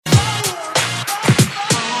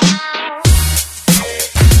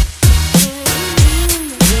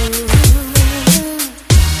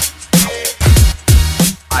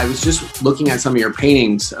just looking at some of your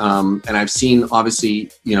paintings, and I've seen, obviously,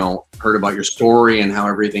 heard about your story and how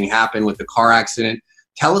everything happened with the car accident.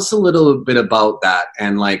 Tell us a little bit about that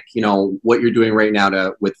and what you're doing right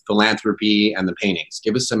now with philanthropy and the paintings.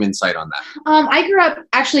 Give us some insight on that. I grew up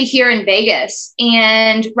actually here in Vegas,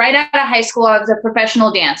 and right out of high school, I was a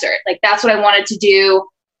professional dancer. Like, that's what I wanted to do.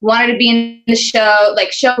 Wanted to be in the show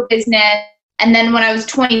business. And then when I was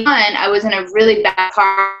 21, I was in a really bad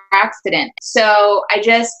car accident. So I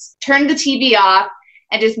just turned the TV off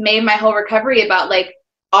and just made my whole recovery about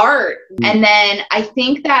art. And then I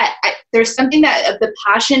think that there's something that the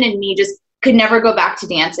passion in me just could never go back to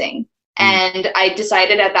dancing. And I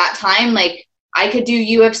decided at that time, I could do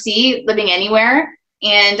UFC living anywhere,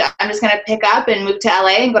 and I'm just going to pick up and move to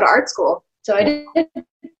LA and go to art school. So I did.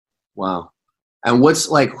 Wow. And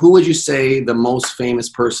who would you say the most famous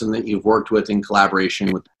person that you've worked with in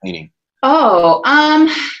collaboration with the painting? Oh,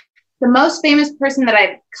 the most famous person that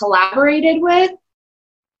I've collaborated with,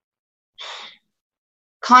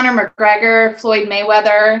 Conor McGregor, Floyd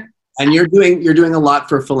Mayweather. And you're doing a lot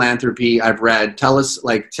for philanthropy, I've read. Tell us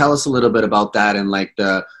a little bit about that and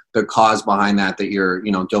the cause behind that you're,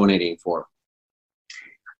 donating for.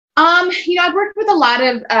 I've worked with a lot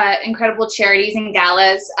of incredible charities and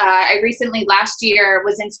galas. I recently, last year,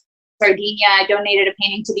 was in Sardinia. I donated a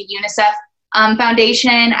painting to the UNICEF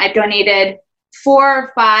Foundation. I donated 4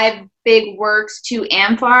 or 5 big works to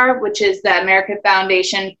AMFAR, which is the American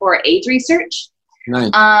Foundation for AIDS Research.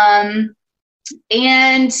 Nice. And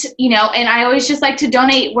I always just like to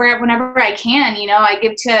donate whenever I can. I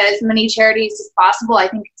give to as many charities as possible. I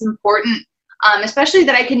think it's important, especially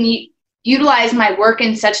that I can utilize my work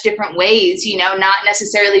in such different ways, not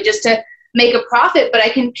necessarily just to make a profit, but I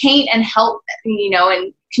can paint and help,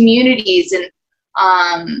 in communities and,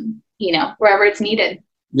 wherever it's needed.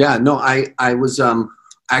 Yeah, no, I was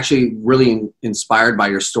actually really inspired by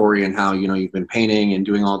your story and how, you've been painting and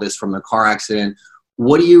doing all this from the car accident.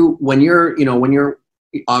 What do you, when you're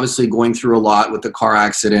obviously going through a lot with the car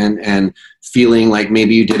accident and feeling like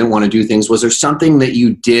maybe you didn't want to do things, was there something that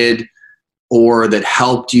you did or that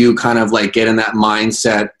helped you kind of get in that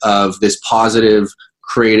mindset of this positive,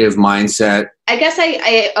 creative mindset? I guess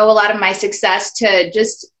I owe a lot of my success to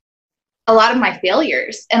just a lot of my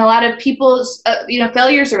failures and a lot of people's,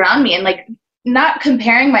 failures around me, and not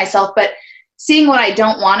comparing myself, but seeing what I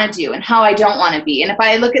don't want to do and how I don't want to be. And if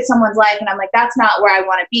I look at someone's life and I'm like, that's not where I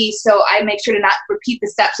want to be. So I make sure to not repeat the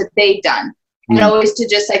steps that they've done, and always to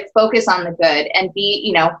just focus on the good and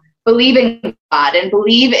be, believe in God and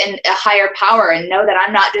believe in a higher power and know that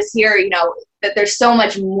I'm not just here, that there's so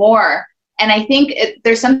much more. And I think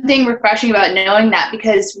there's something refreshing about knowing that,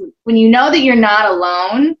 because when you know that you're not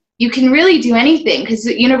alone, you can really do anything, because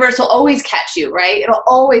the universe will always catch you, right? It'll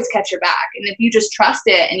always catch your back. And if you just trust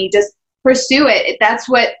it and you just pursue it, that's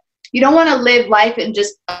what you don't want to live life in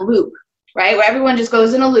just a loop, right? Where everyone just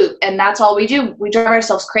goes in a loop and that's all we do. We drive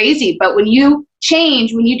ourselves crazy. But when you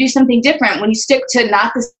change, when you do something different, when you stick to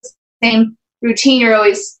not the same routine you're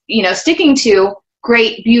always, sticking to,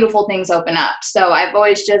 great, beautiful things open up. So I've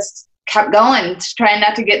always just kept going, trying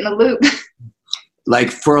not to get in the loop.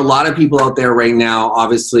 For a lot of people out there right now,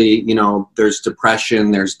 obviously, there's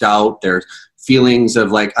depression, there's doubt, there's feelings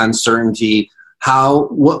of uncertainty.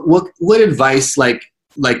 What advice,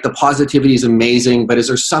 the positivity is amazing, but is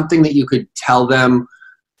there something that you could tell them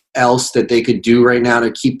else that they could do right now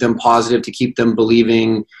to keep them positive, to keep them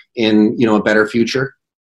believing in, a better future?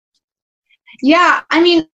 Yeah. I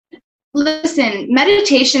mean, listen,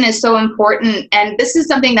 meditation is so important. And this is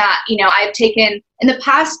something that, I've taken in the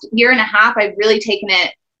past year and a half. I've really taken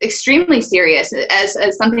it extremely serious as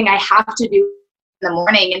something I have to do in the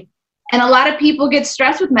morning. And a lot of people get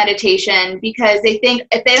stressed with meditation because they think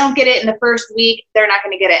if they don't get it in the first week, they're not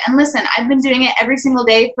going to get it. And listen, I've been doing it every single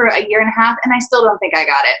day for a year and a half, and I still don't think I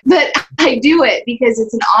got it. But I do it because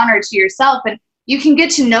it's an honor to yourself. And you can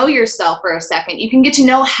get to know yourself for a second. You can get to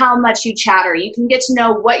know how much you chatter. You can get to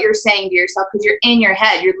know what you're saying to yourself because you're in your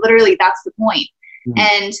head. You're literally, that's the point. Mm-hmm.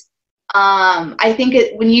 And I think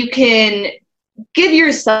when you can give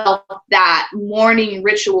yourself that morning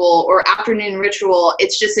ritual or afternoon ritual,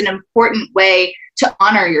 it's just an important way to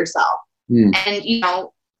honor yourself. And,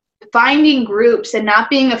 finding groups and not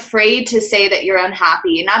being afraid to say that you're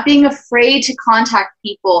unhappy and not being afraid to contact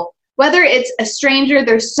people, whether it's a stranger.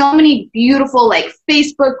 There's so many beautiful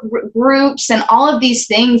Facebook groups and all of these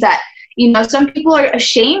things that, some people are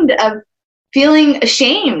ashamed of feeling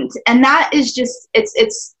ashamed. And that is just,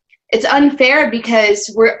 it's unfair because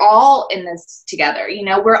we're all in this together.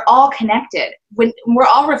 We're all connected. We're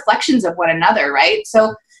all reflections of one another, right?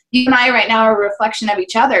 So you and I right now are a reflection of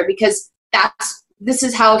each other because that's this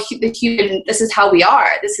is how this is how we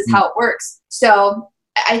are. This is how it works. So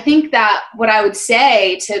I think that what I would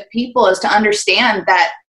say to people is to understand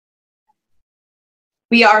that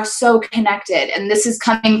we are so connected. And this is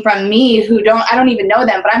coming from me I don't even know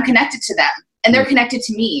them, but I'm connected to them and they're connected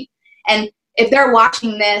to me. And if they're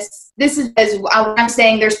watching this is what I'm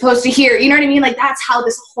saying they're supposed to hear, you know what I mean? Like, that's how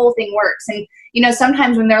this whole thing works. And, you know,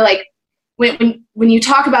 sometimes when they're like, when you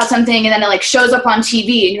talk about something and then it like shows up on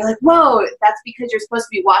TV and you're like, whoa, that's because you're supposed to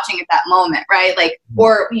be watching at that moment, right? Like,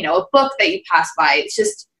 or, you know, a book that you pass by. It's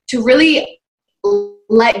just to really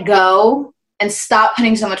let go and stop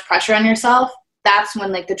putting so much pressure on yourself. That's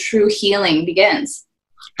when like the true healing begins.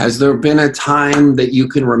 Has there been a time that you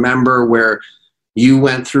can remember where you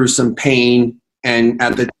went through some pain and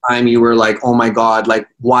at the time you were like, oh my God, like,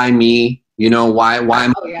 why me? You know, why am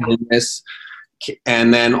I doing this?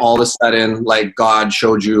 And then all of a sudden, like, God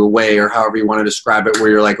showed you a way, or however you want to describe it, where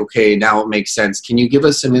you're like, okay, now it makes sense. Can you give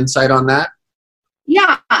us some insight on that?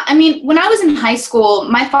 Yeah. I mean, when I was in high school,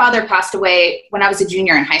 my father passed away when I was a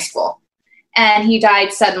junior in high school. And he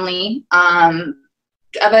died suddenly of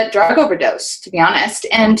a drug overdose, to be honest.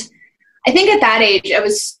 And I think at that age, I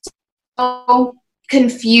was so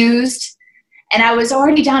confused and I was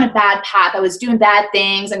already down a bad path. I was doing bad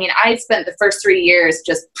things. I mean, I spent the first 3 years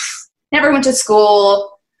just never went to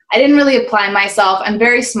school. I didn't really apply myself. I'm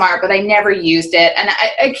very smart, but I never used it. And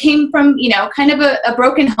I came from, you know, kind of a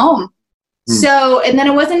broken home. So, and then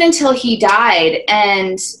it wasn't until he died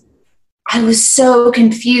and I was so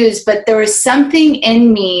confused, but there was something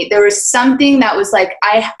in me. There was something that was like,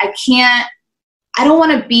 I don't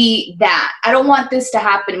want to be that. I don't want this to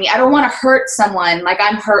happen to me. I don't want to hurt someone like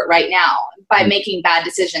I'm hurt right now by making bad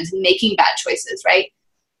decisions and making bad choices, right?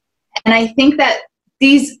 And I think that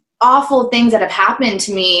these awful things that have happened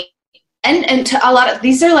to me and to a lot of,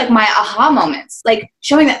 these are like my aha moments, like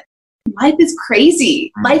showing that life is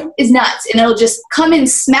crazy. Life is nuts. And it'll just come and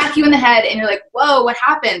smack you in the head and you're like, whoa, what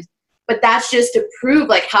happened? But that's just to prove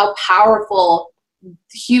like how powerful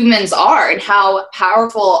humans are and how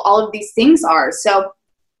powerful all of these things are. So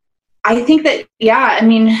I think that, yeah, I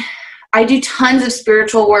mean, I do tons of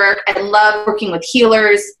spiritual work. I love working with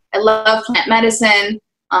healers. I love plant medicine,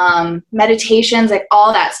 meditations, like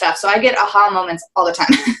all that stuff. So I get aha moments all the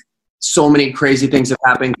time. So many crazy things have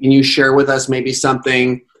happened. Can you share with us maybe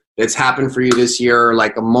something that's happened for you this year,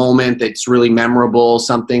 like a moment that's really memorable,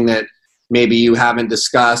 something that maybe you haven't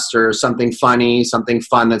discussed, or something funny, something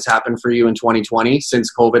fun that's happened for you in 2020 since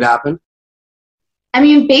COVID happened? I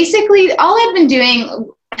mean, basically all I've been doing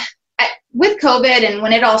with COVID and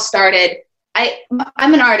when it all started,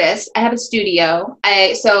 I'm an artist. I have a studio.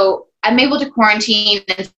 So I'm able to quarantine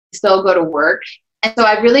and still go to work. And so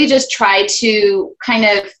I really just try to kind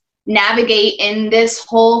of navigate in this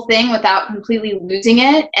whole thing without completely losing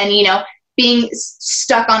it. And, you know, being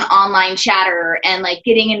stuck on online chatter and like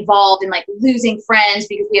getting involved and like losing friends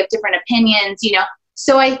because we have different opinions, you know?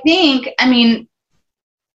 So I think, I mean,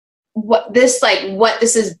 what this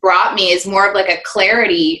has brought me is more of like a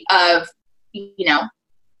clarity of, you know,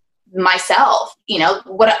 myself, you know,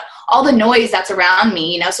 what all the noise that's around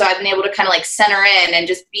me, you know, so I've been able to kind of like center in and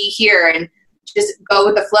just be here and just go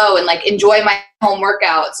with the flow and like enjoy my home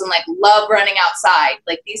workouts and like love running outside.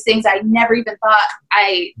 Like these things I never even thought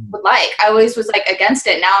I would like. I always was like against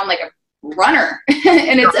it. Now I'm like a runner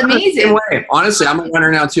and it's amazing. Honestly, I'm a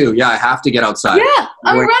runner now too. Yeah, I have to get outside. Yeah,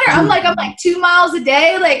 I'm a runner. I'm like 2 miles a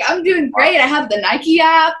day. Like I'm doing great. I have the Nike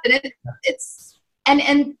app and it's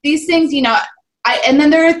and these things, you know, and then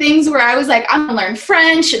there are things where I was like, I'm gonna learn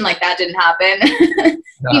French, and like that didn't happen.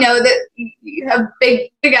 You know, that you have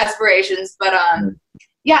big aspirations, but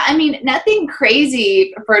yeah, I mean, nothing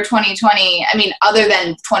crazy for 2020. I mean, other than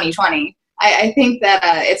 2020, I think that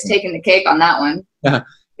it's taken the cake on that one. Yeah.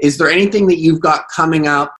 Is there anything that you've got coming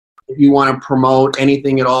up? If you want to promote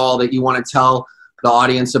anything at all that you want to tell the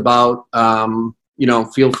audience about, you know,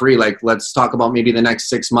 feel free. Like, let's talk about maybe the next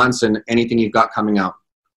 6 months and anything you've got coming up.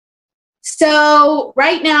 So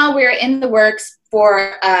right now we're in the works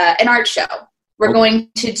for an art show. We're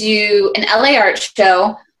going to do an LA art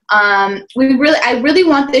show. I really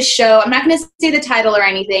want this show. I'm not going to say the title or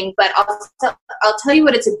anything, but I'll tell you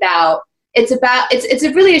what it's about. It's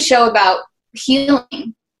really a show about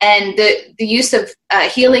healing and the use of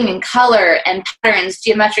healing and color and patterns,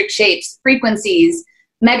 geometric shapes, frequencies,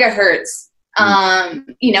 megahertz.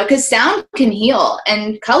 You know, because sound can heal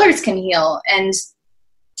and colors can heal, and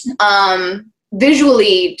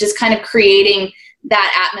visually just kind of creating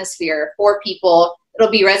that atmosphere for people.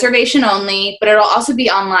 It'll be reservation only, but it'll also be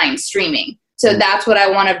online streaming. So that's what I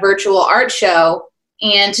want, a virtual art show.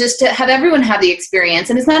 and just to have everyone have the experience.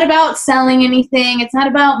 And it's not about selling anything. It's not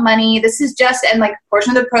about money. This is just, and like a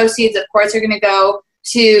portion of the proceeds, of course, are going to go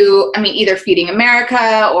to, I mean, either Feeding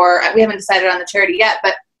America, or we haven't decided on the charity yet,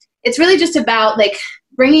 but it's really just about like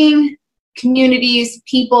bringing communities,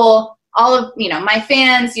 people, all of, you know, my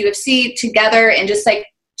fans, UFC together, and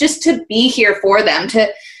just to be here for them,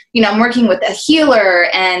 to, you know, I'm working with a healer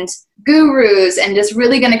and gurus, and just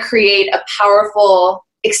really going to create a powerful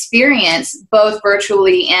experience, both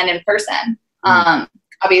virtually and in person.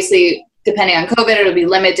 Obviously, depending on COVID, it'll be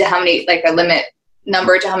limited to how many, like a limit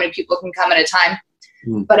number to how many people can come at a time.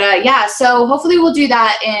 But yeah, so hopefully we'll do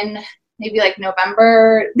that in maybe like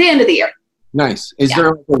November, the end of the year. Nice. Is there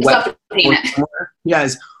a website?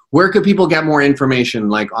 Yes. Where could people get more information,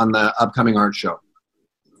 like on the upcoming art show?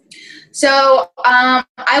 So I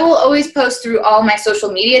will always post through all my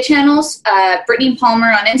social media channels, Brittany Palmer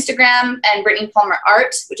on Instagram and Brittany Palmer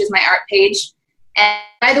Art, which is my art page. And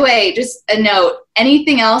by the way, just a note,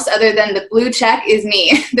 anything else other than the blue check is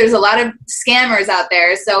me. There's a lot of scammers out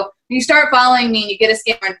there. So when you start following me and you get a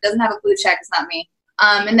scammer and it doesn't have a blue check, it's not me.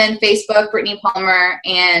 And then Facebook, Brittany Palmer,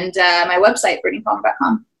 and my website,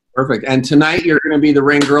 BrittanyPalmer.com. Perfect. And tonight you're going to be the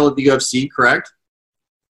ring girl at the UFC, correct?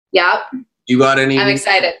 Yep. You got any? I'm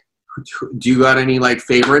excited. Do you got any like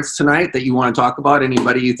favorites tonight that you want to talk about?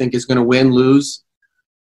 Anybody you think is going to win, lose?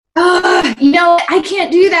 You know, I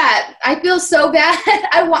can't do that. I feel so bad.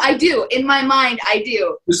 I do. In my mind, I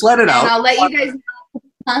do. Just let it out. And I'll let you guys know.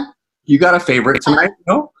 Huh? You got a favorite tonight?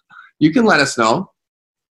 No? You can let us know.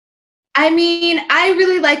 I mean, I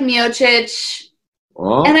really like Miocic.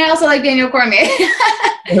 Oh. And I also like Daniel Cormier.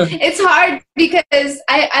 It's hard because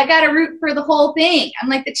I got to root for the whole thing. I'm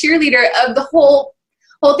like the cheerleader of the whole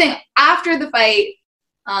thing. After the fight,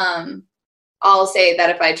 I'll say that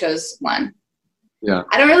if I chose one. Yeah.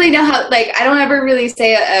 I don't really know how, like, I don't ever really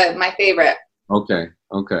say my favorite. Okay.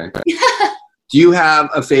 Do you have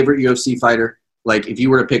a favorite UFC fighter? Like, if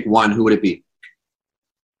you were to pick one, who would it be?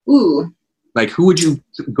 Ooh. Like, who would you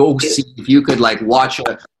go see if you could, like, watch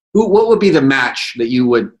what would be the match that you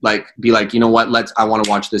would, like, be like, you know what, I want to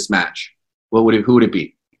watch this match? Who would it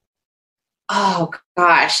be? Oh,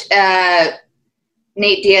 gosh.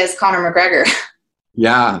 Nate Diaz, Conor McGregor.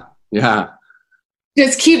 Yeah.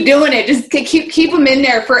 Just keep doing it. Just keep them in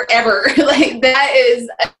there forever. Like, that is,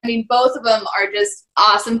 I mean, both of them are just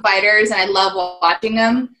awesome fighters, and I love watching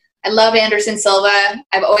them. I love Anderson Silva.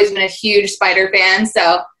 I've always been a huge Spider fan.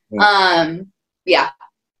 So, yeah.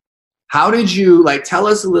 How did you, like, tell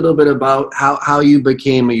us a little bit about how you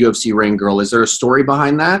became a UFC ring girl? Is there a story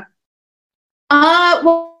behind that?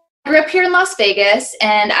 Well, I grew up here in Las Vegas,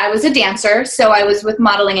 and I was a dancer. So I was with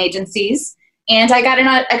modeling agencies. And I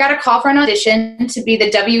got a call for an audition to be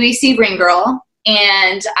the WEC ring girl,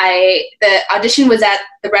 and the audition was at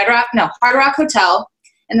the Hard Rock Hotel,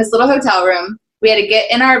 in this little hotel room. We had to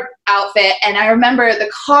get in our outfit, and I remember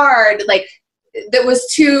the card, like, that was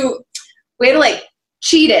we had to like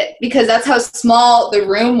cheat it because that's how small the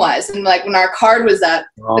room was, and like when our card was up.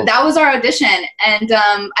 Oh. But that was our audition, and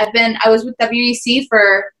I was with WEC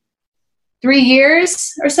for 3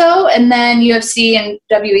 years or so, and then UFC and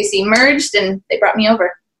WEC merged, and they brought me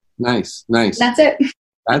over. Nice. That's it.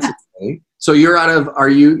 That's okay. So you're out of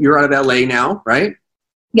LA now, right?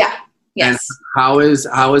 Yeah. Yes. And how is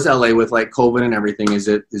LA with like COVID and everything? Is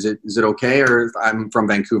it okay? Or I'm from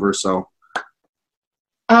Vancouver, so.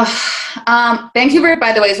 Vancouver,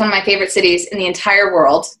 by the way, is one of my favorite cities in the entire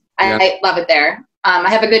world. Yeah. I love it there. I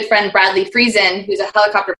have a good friend, Bradley Friesen, who's a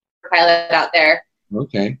helicopter pilot out there.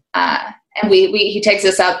 Okay. And he takes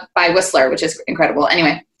us up by Whistler, which is incredible.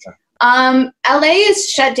 Anyway, LA is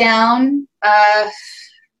shut down. I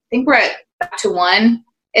think we're back to 1.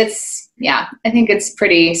 I think it's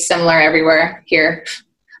pretty similar everywhere here,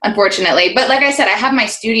 unfortunately. But like I said, I have my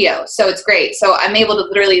studio, so it's great. So I'm able to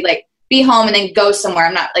literally like be home and then go somewhere.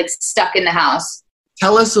 I'm not like stuck in the house.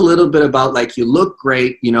 Tell us a little bit about, like, you look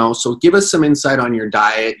great, you know, so give us some insight on your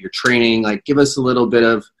diet, your training, like give us a little bit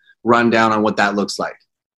of rundown on what that looks like.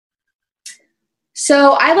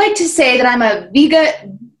 So I like to say that I'm a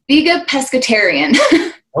vega pescatarian.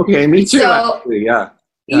 Okay, me too. So, actually, yeah.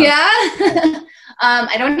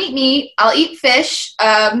 I don't eat meat. I'll eat fish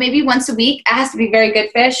maybe once a week. It has to be very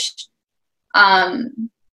good fish,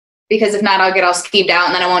 because if not, I'll get all skeeved out,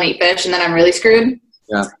 and then I won't eat fish, and then I'm really screwed.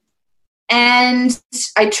 Yeah. And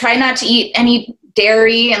I try not to eat any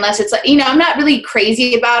dairy unless it's like, you know, I'm not really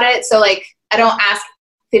crazy about it. So like, I don't ask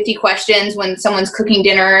 50 questions when someone's cooking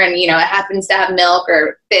dinner and, you know, it happens to have milk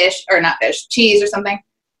or fish, or not fish, cheese or something.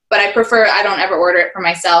 But I don't ever order it for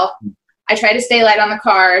myself. I try to stay light on the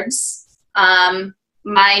carbs. I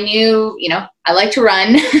like to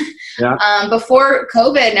run. Yeah. Before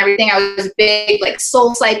COVID and everything, I was big, like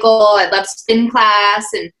Soul Cycle. I loved spin class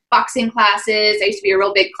and boxing classes. I used to be a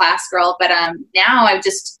real big class girl, but now I'm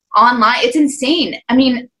just online. It's insane. I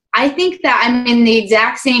mean, I think that I'm in the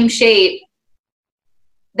exact same shape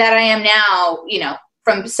that I am now, you know,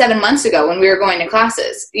 from 7 months ago when we were going to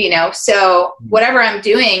classes, you know, so whatever I'm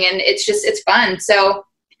doing, and it's fun. So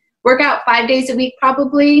work out 5 days a week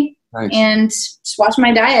probably. Nice. And just watch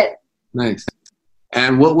my diet. Nice.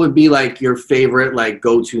 And what would be like your favorite, like,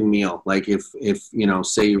 go-to meal? Like if, you know,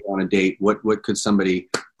 say you were on a date, what could somebody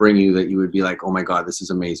bring you that you would be like, oh my God, this is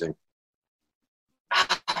amazing?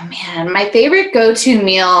 Oh man, my favorite go-to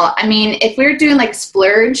meal. I mean, if we were doing like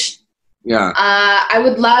splurge, yeah, I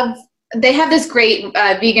would love, they have this great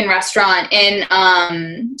vegan restaurant in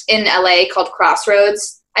LA called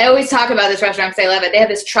Crossroads. I always talk about this restaurant because I love it. They have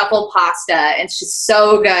this truffle pasta, and it's just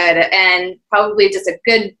so good, and probably just a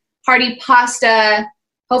good hearty pasta,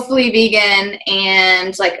 hopefully vegan,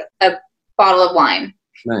 and like a bottle of wine.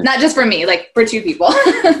 Nice. Not just for me, like for 2 people.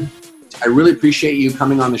 I really appreciate you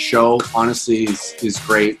coming on the show. Honestly, is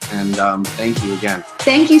great, and thank you again.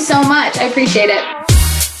 Thank you so much. I appreciate it.